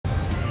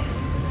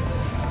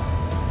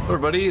Hello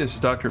everybody, this is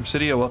Dr.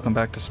 Obsidia. Welcome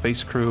back to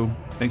Space Crew.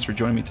 Thanks for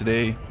joining me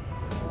today.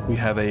 We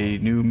have a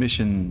new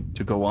mission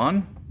to go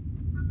on.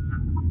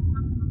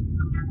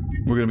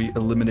 We're going to be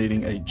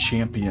eliminating a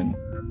champion.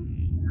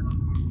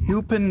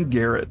 Hewpen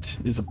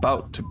Garrat is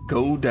about to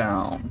go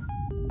down.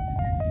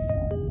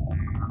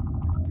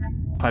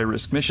 High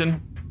risk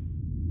mission.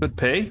 Good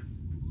pay.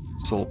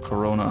 Sol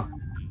Corona.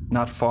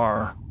 Not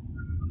far.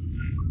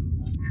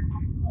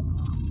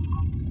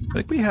 I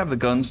think we have the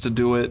guns to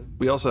do it.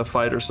 We also have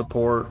fighter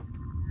support.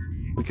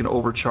 We can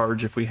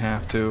overcharge if we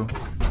have to.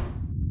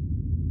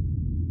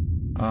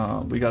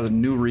 We got a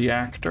new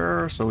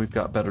reactor, so we've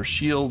got better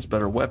shields,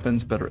 better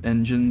weapons, better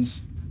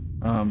engines.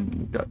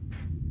 We've got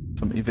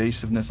some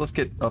evasiveness. Let's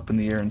get up in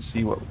the air and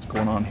see what's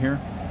going on here.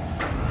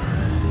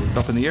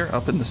 Up in the air,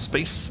 up in the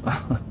space.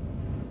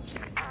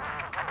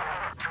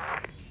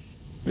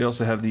 We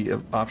also have the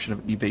option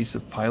of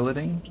evasive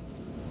piloting.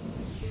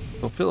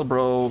 So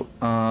Philibro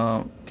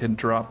can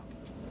drop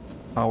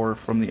power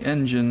from the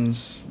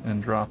engines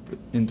and drop it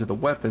into the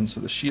weapons, so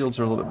the shields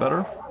are a little bit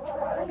better.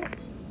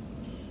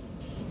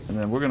 And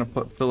then we're going to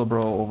put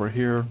Philibro over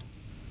here.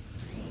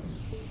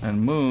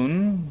 And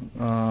Moon,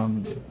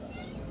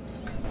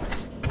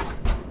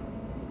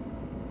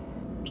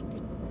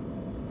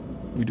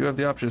 we do have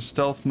the option of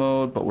stealth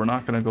mode, but we're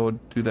not going to go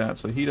do that,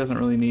 so he doesn't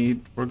really need.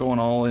 We're going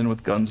all in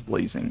with guns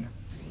blazing.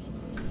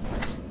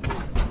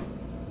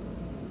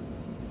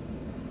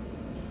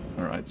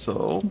 Alright,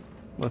 so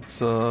let's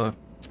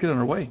get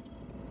underway.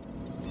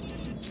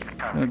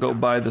 I'm gonna go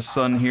by the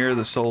sun here,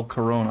 the Sol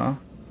Corona.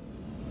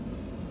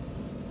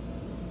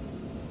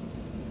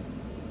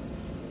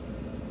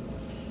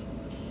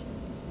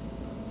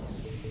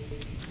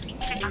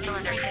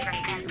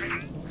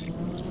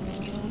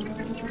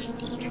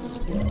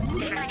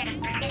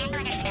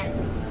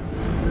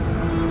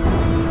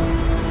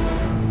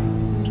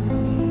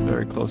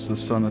 Very close to the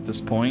sun at this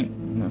point,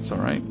 and that's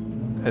alright.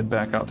 Head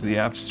back out to the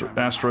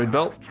asteroid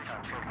belt.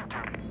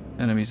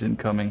 Enemies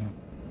incoming.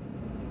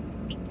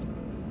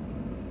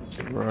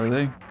 Where are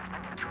they?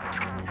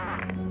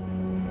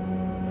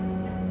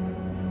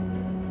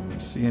 Don't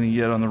see any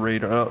yet on the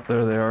radar. Oh,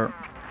 there they are.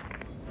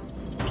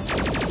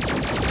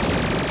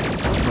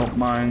 Don't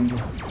mind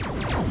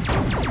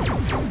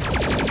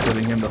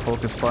putting him to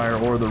focus fire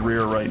or the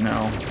rear right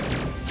now.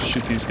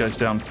 Shoot these guys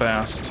down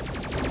fast.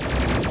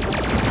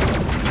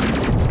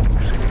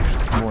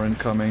 More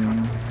incoming.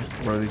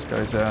 Where are these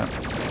guys at?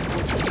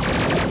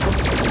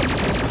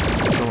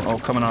 Oh,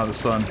 coming out of the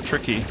sun.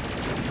 Tricky.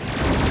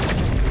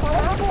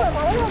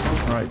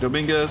 Alright,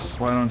 Dominguez,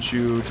 why don't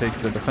you take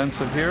the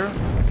defensive here?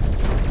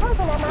 I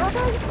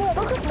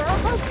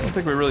don't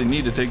think we really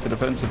need to take the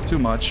defensive too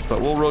much, but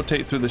we'll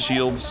rotate through the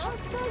shields.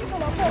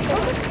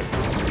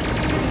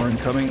 More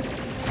incoming.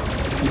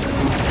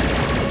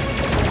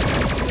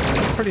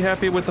 Pretty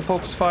happy with the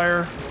focus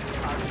fire.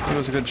 It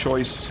was a good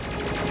choice.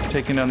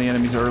 Taking down the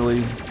enemies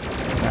early.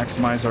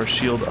 Maximize our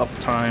shield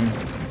uptime.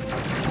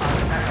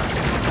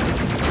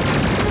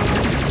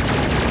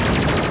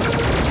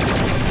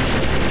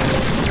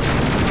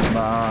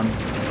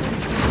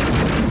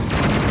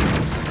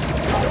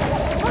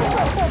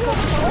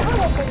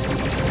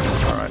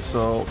 Alright,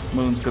 so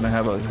Moon's gonna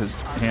have his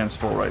hands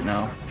full right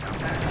now.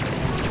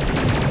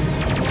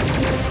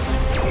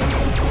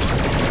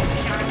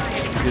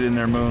 Get in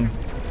there, Moon.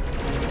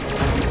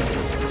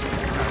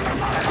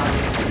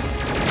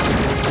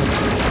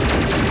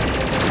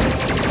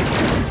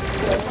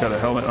 Got a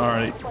helmet,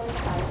 alright.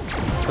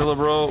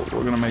 Philibro,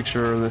 we're gonna make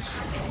sure this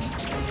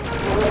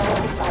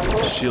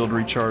shield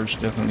recharge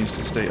definitely needs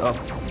to stay up.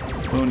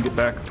 Moon, get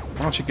back.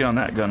 Why don't you get on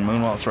that gun,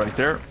 Moon, while it's right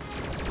there.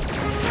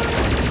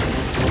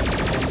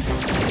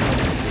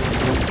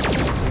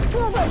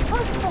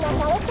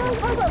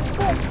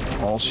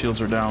 All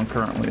shields are down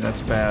currently.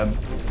 That's bad.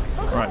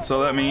 Alright, so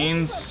that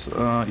means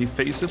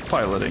evasive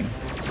piloting.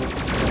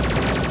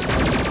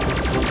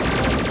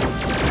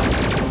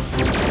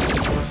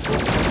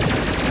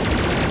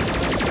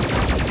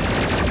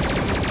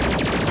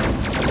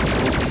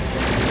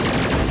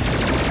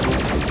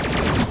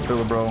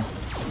 Philibro.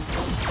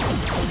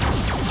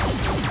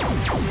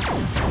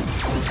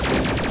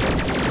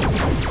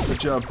 Good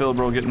job,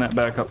 Philibro, getting that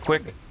back up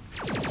quick.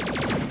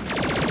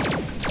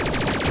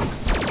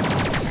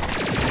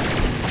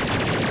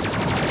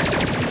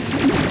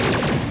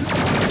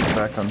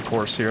 Back on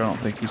course here. I don't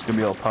think he's going to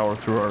be able to power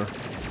through our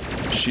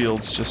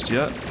shields just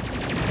yet.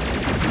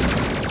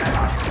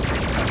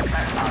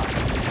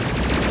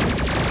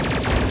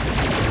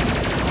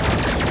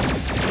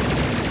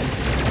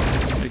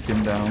 Take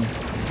him down.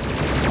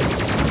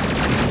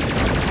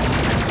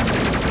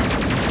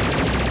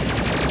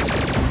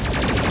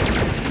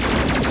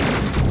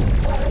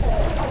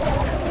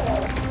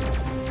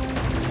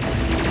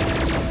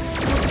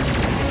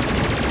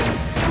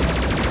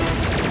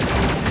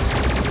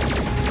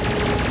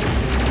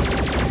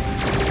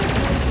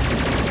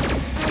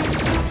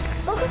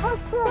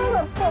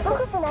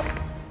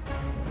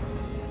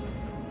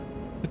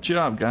 Good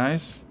job,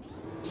 guys.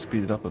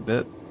 Speed it up a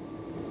bit.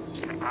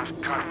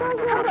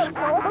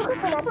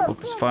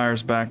 Focus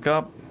fires back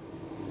up.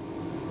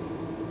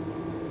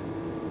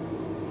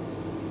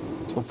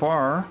 So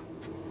far,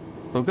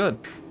 so good.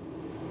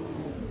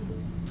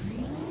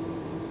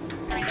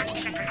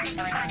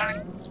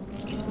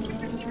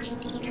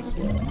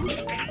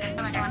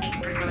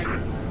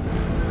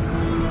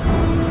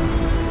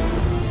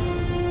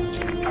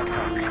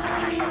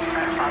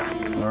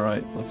 All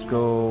right, let's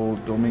go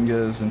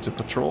Dominguez into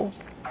patrol.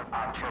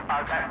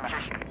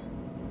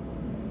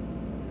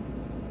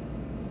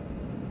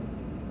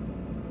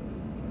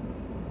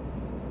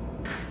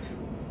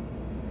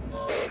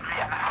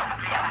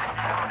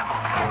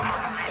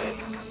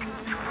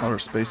 Outer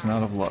space and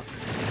out of luck.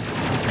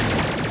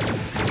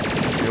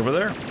 See over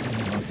there?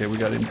 Okay, we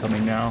got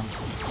incoming now.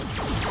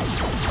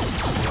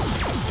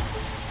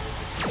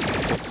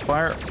 Focus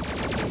fire.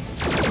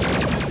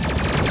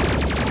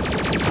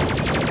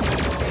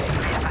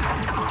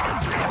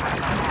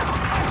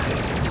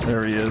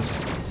 There he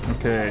is.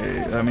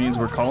 Okay, that means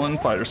we're calling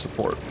fighter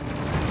support.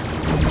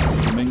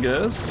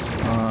 Dominguez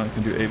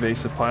can do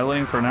evasive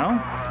piloting for now.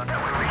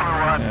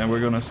 And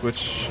we're gonna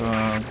switch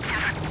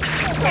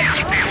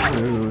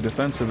to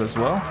defensive as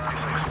well.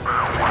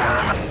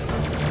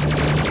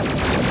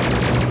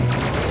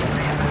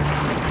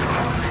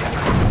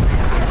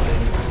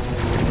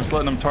 Just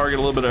letting them target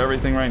a little bit of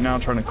everything right now,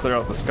 trying to clear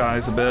out the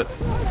skies a bit.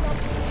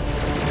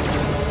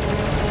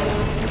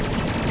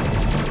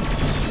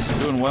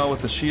 Doing well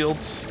with the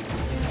shields.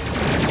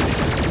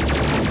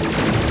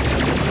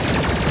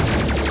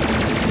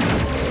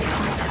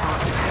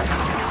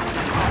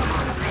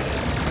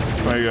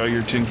 There you go,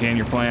 your tin can,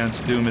 your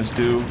planets, doom is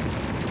due.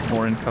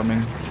 More incoming.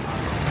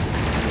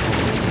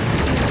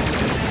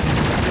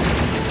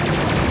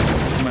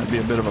 Might be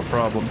a bit of a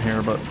problem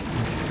here, but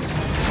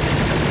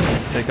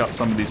take out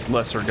some of these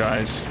lesser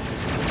guys.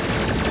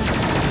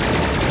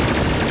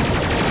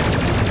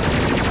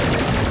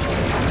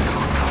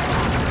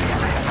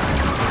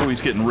 Oh,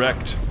 he's getting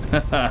wrecked.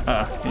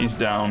 He's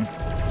down.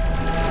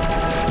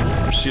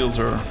 Our shields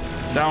are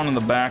down in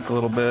the back a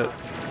little bit.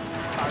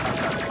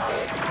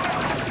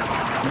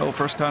 No,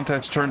 first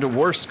contact's turned to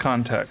worst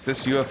contact.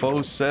 This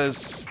UFO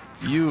says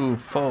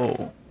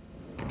UFO.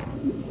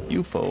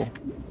 UFO.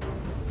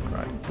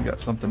 Alright, we got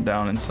something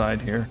down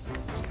inside here.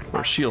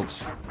 Our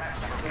shields.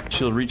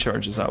 Shield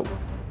recharge is out.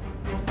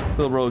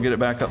 Bilbro, get it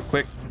back up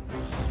quick.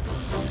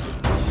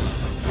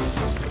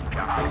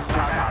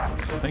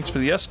 Thanks for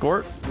the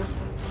escort.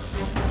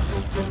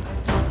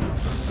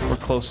 We're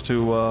close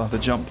to the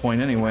jump point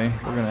anyway.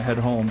 We're gonna head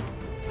home.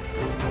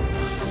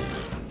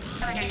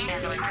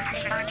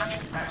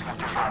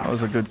 That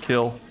was a good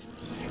kill.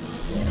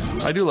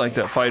 I do like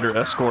that fighter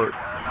escort.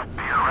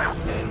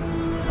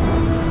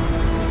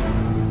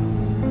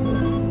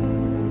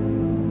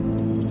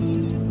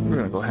 We're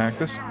gonna go hack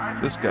this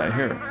guy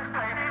here.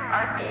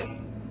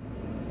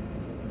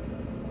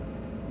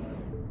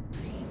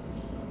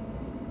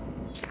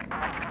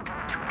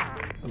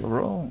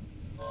 Roll.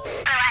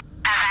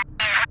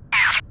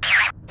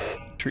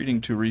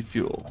 Treating to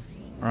refuel.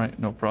 All right,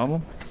 no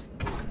problem.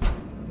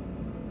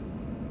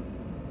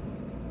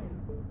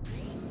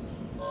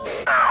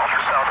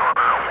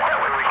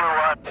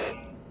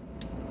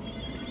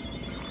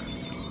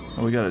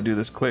 Oh, we gotta do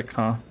this quick,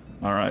 huh?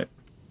 All right.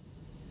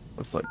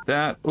 Looks like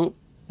that. Oh,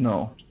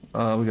 no.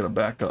 We gotta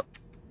back up.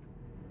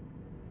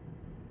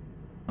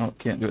 Oh,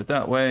 can't do it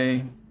that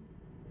way.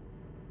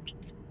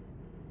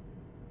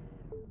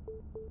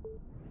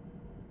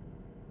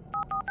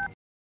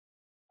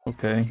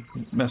 Okay,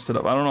 messed it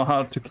up. I don't know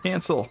how to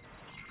cancel.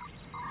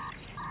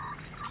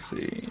 Let's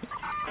see.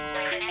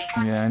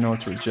 Yeah, I know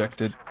it's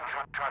rejected.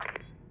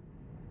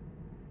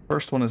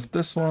 First one is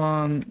this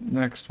one.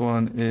 Next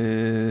one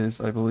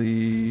is, I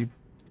believe,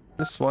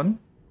 this one.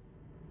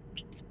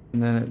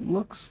 And then it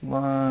looks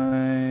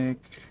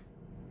like...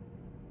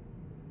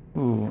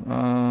 Ooh,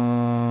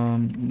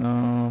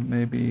 no,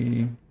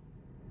 maybe...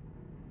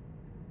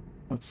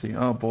 Let's see.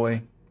 Oh,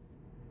 boy.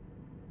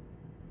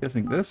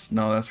 Guessing this?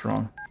 No, that's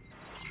wrong.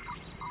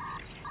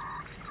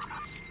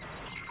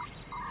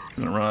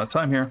 I'm gonna run out of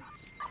time here.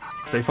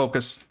 Stay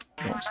focused.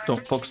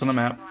 Don't focus on the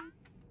map.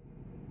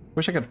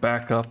 Wish I could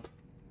back up.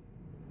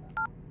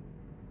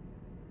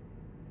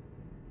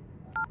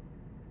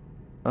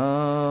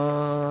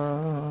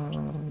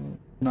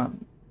 Not.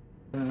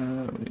 We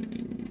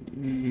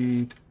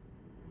need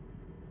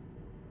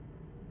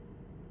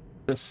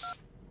this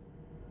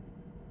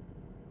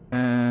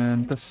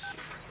and this.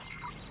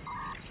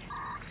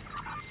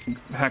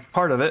 Hack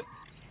part of it.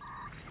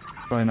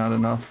 Probably not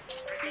enough.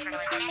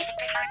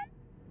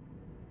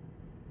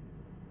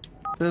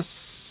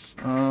 This,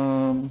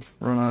 run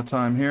out of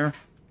time here.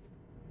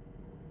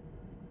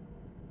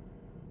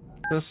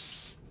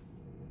 This.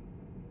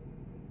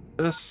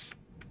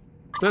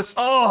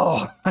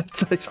 Oh!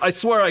 I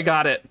swear I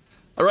got it.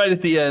 Right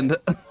at the end.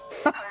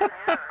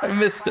 I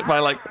missed it by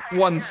like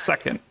 1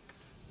 second.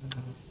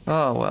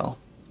 Oh well.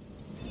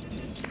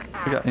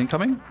 We got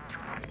incoming?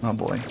 Oh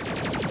boy.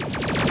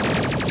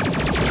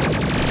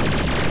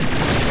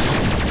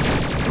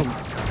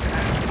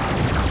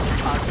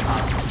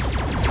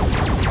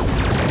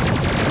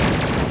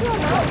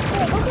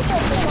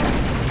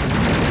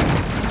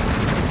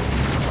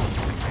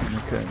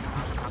 Okay.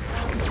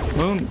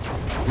 Moon,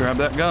 grab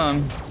that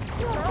gun.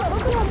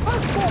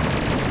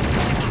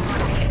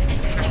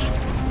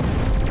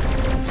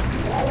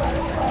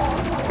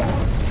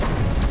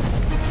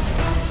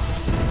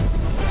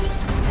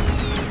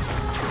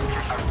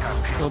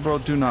 Bro,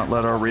 do not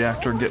let our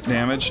reactor get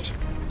damaged.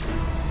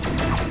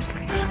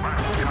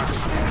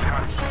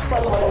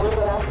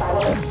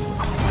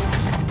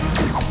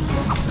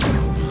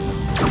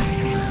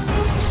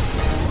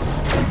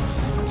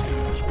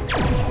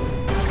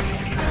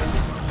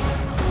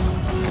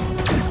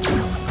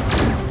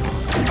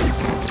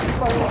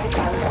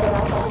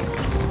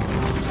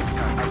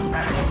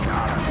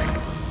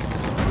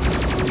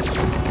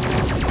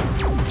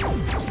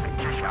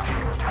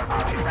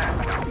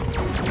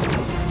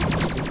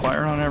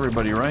 Fire on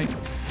everybody, right?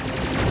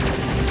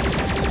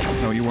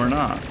 No, you were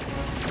not.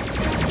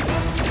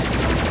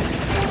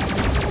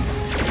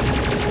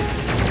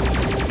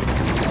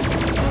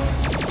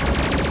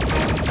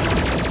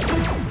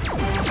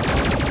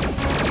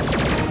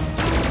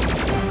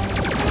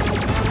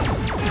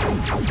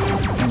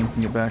 And you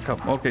can get back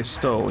up. Okay,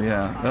 stow,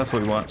 yeah, that's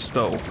what we want,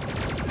 stow.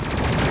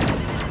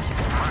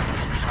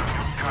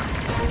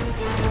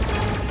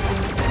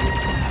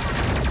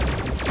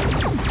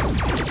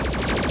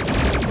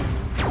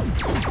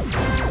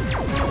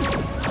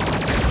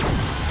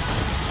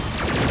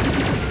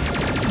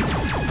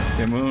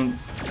 Okay, Moon,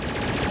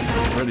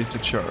 ready to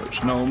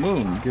charge. No,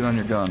 Moon, get on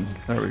your gun.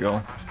 There we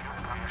go.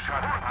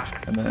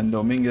 And then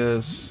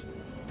Dominguez,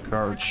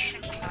 charge.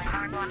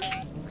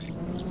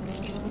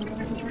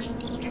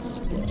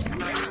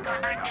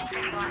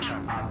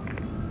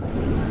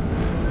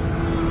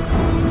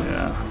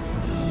 Yeah.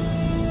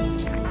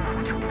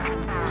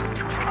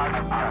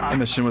 The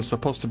mission was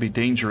supposed to be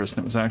dangerous, and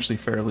it was actually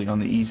fairly on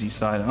the easy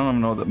side. I don't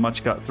know that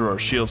much got through our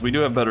shields. We do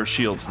have better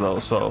shields, though,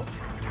 so...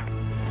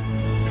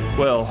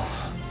 Well,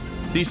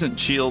 decent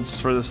shields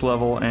for this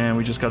level, and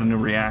we just got a new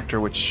reactor,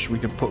 which we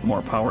could put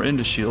more power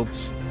into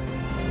shields.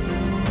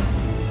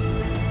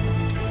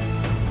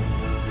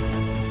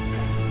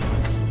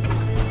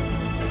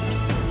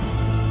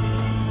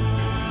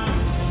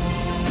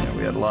 Yeah,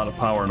 we had a lot of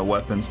power into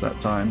weapons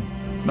that time.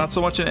 Not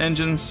so much in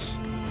engines.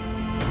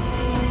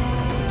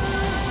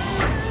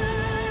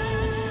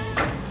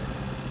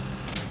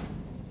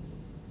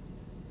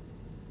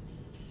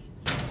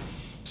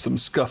 Some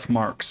scuff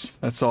marks,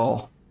 that's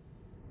all.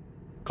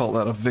 Call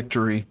that a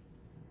victory.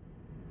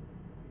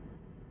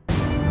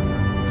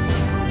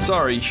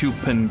 Sorry,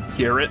 Hewpen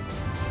Garrat.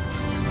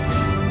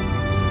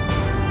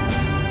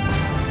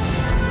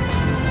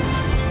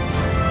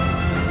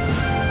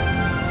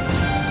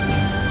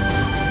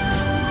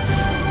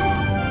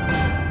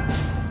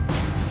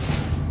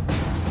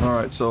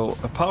 Alright, so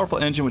a powerful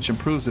engine which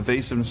improves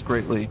evasiveness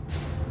greatly.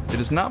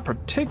 It is not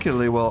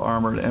particularly well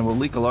armored and will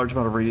leak a large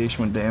amount of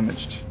radiation when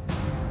damaged.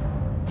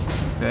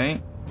 Okay.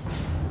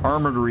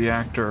 Armored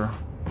reactor.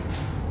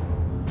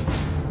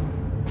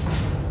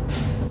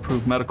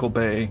 Improved medical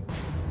bay.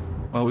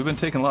 Well, we've been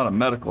taking a lot of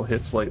medical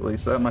hits lately,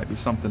 so that might be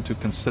something to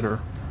consider.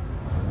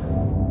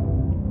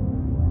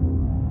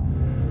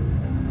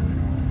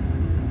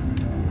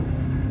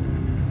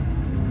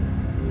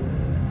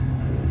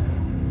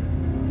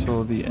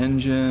 So the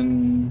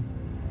engine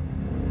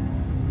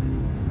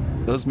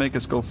does make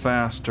us go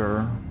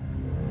faster.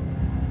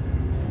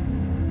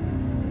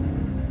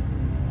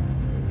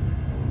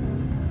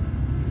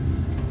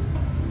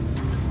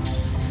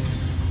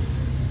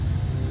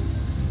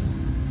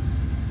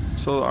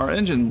 So our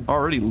engine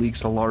already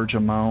leaks a large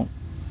amount.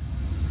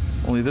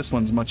 Only this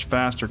one's much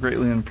faster,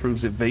 greatly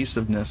improves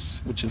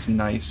evasiveness, which is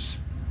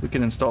nice. We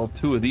can install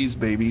 2 of these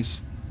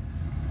babies.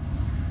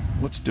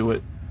 Let's do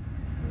it.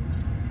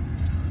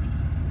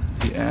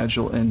 The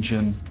agile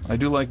engine. I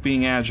do like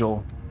being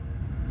agile.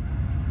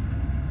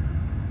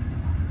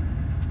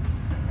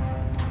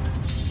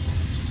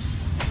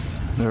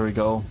 There we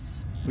go.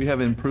 We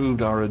have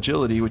improved our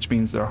agility, which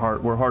means we're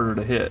harder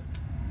to hit.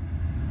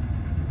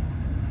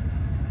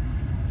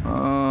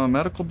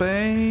 Medical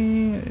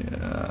bay.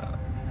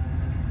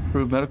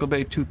 Improved medical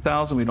bay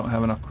 2,000. We don't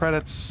have enough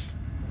credits.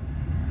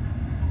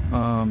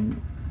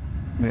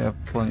 We have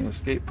plenty of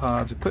escape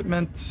pods.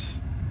 Equipment.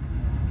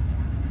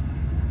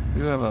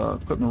 We do have a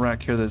equipment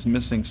rack here that's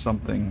missing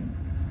something.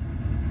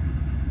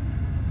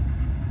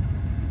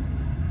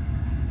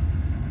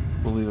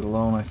 We'll leave it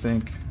alone, I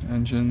think.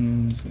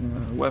 Engines,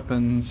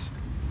 weapons.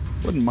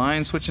 Wouldn't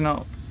mind switching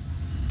out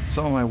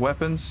some of my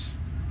weapons.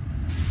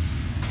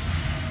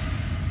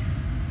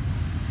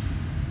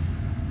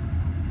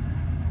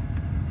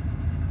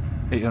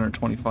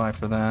 $825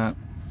 for that.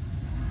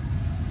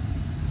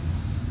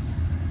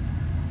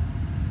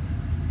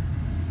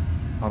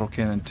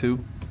 Autocannon 2.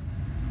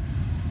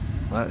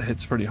 That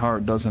hits pretty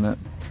hard, doesn't it?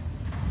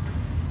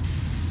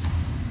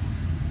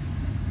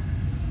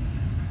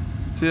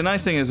 See, the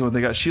nice thing is when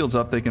they got shields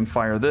up, they can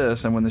fire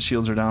this, and when the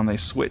shields are down, they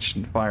switch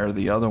and fire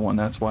the other one.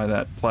 That's why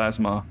that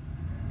plasma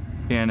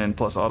cannon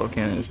plus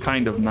autocannon is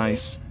kind of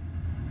nice.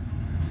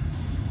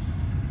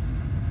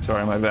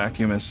 Sorry, my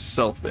vacuum is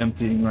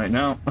self-emptying right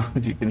now.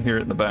 You can hear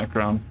it in the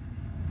background.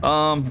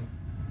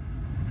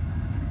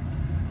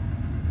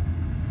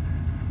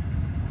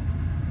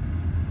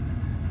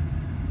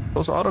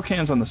 Those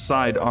autocannons on the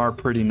side are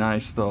pretty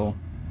nice, though,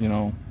 you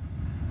know.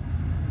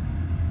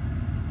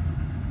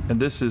 And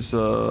this is,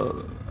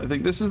 I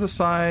think this is the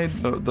side,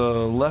 the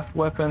left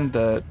weapon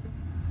that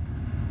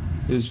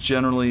is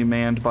generally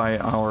manned by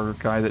our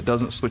guy that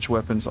doesn't switch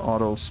weapons,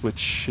 auto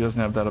switch. He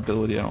doesn't have that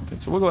ability, I don't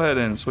think. So we'll go ahead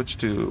and switch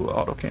to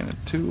autocannon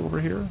 2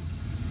 over here.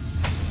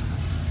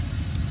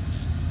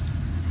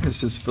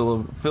 This is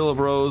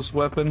Philibro's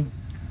weapon.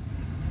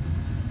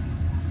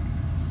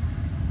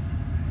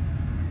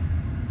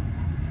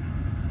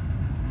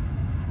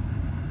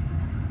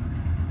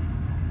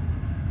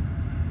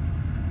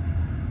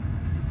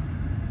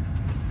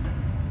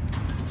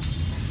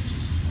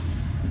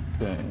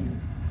 Okay.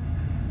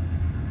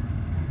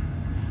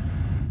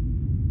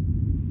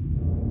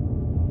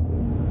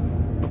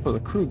 For the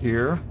crew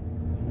here.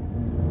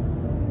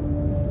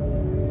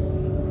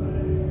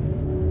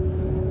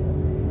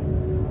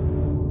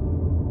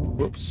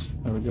 Whoops,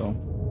 there we go.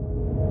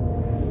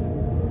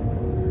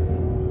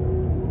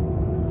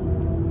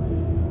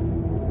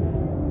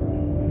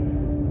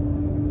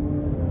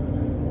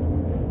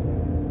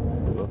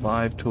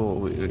 Revive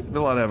tool. We have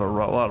a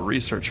lot of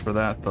research for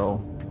that,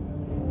 though.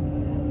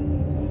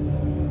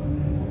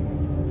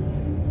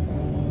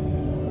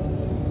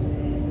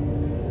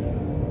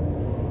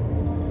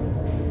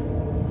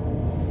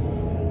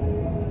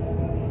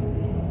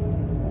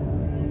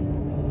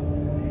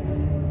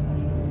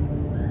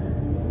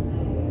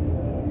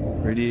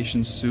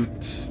 Radiation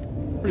suit,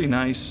 pretty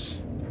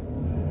nice.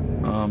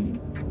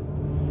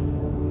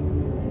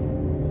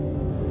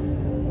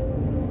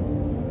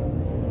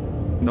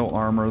 No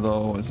armor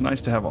though. It's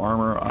nice to have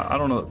armor. I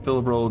don't know that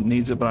Philibro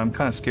needs it, but I'm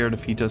kind of scared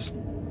if he just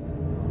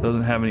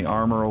doesn't have any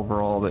armor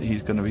overall that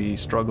he's going to be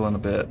struggling a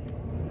bit.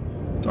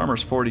 His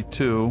armor's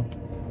 42.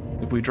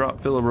 If we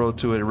drop Philibro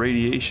to a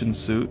radiation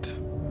suit, he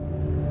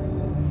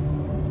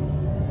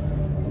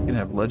can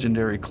have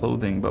legendary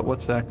clothing, but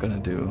what's that going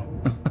to do?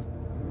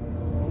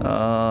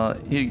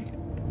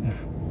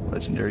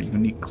 Legendary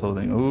unique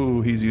clothing.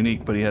 Ooh, he's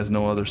unique, but he has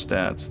no other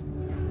stats.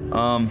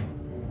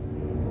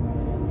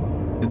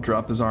 It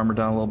drop his armor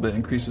down a little bit,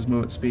 increase his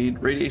movement speed.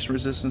 Radiation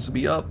resistance will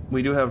be up.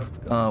 We do have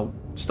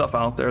stuff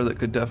out there that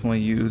could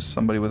definitely use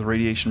somebody with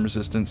radiation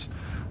resistance.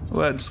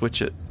 Go ahead and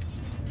switch it.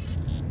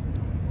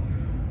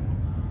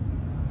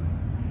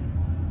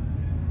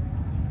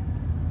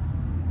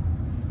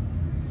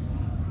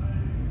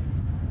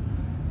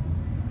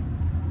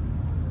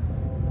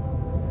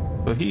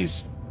 So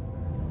he's...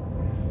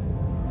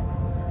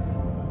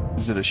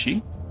 Is it a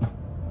she?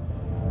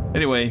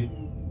 Anyway,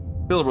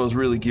 Philibro's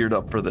really geared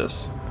up for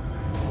this.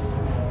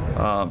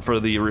 For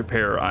the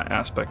repair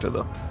aspect of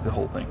the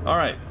whole thing.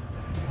 Alright.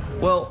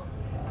 Well,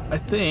 I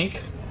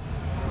think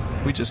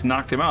we just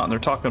knocked him out, and they're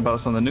talking about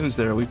us on the news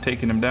there. We've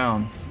taken him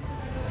down.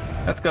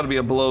 That's got to be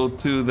a blow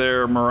to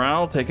their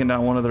morale, taking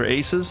down one of their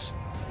aces.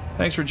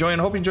 Thanks for joining.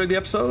 Hope you enjoyed the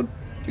episode.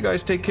 You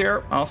guys take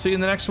care. I'll see you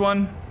in the next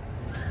one.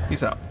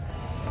 Peace out.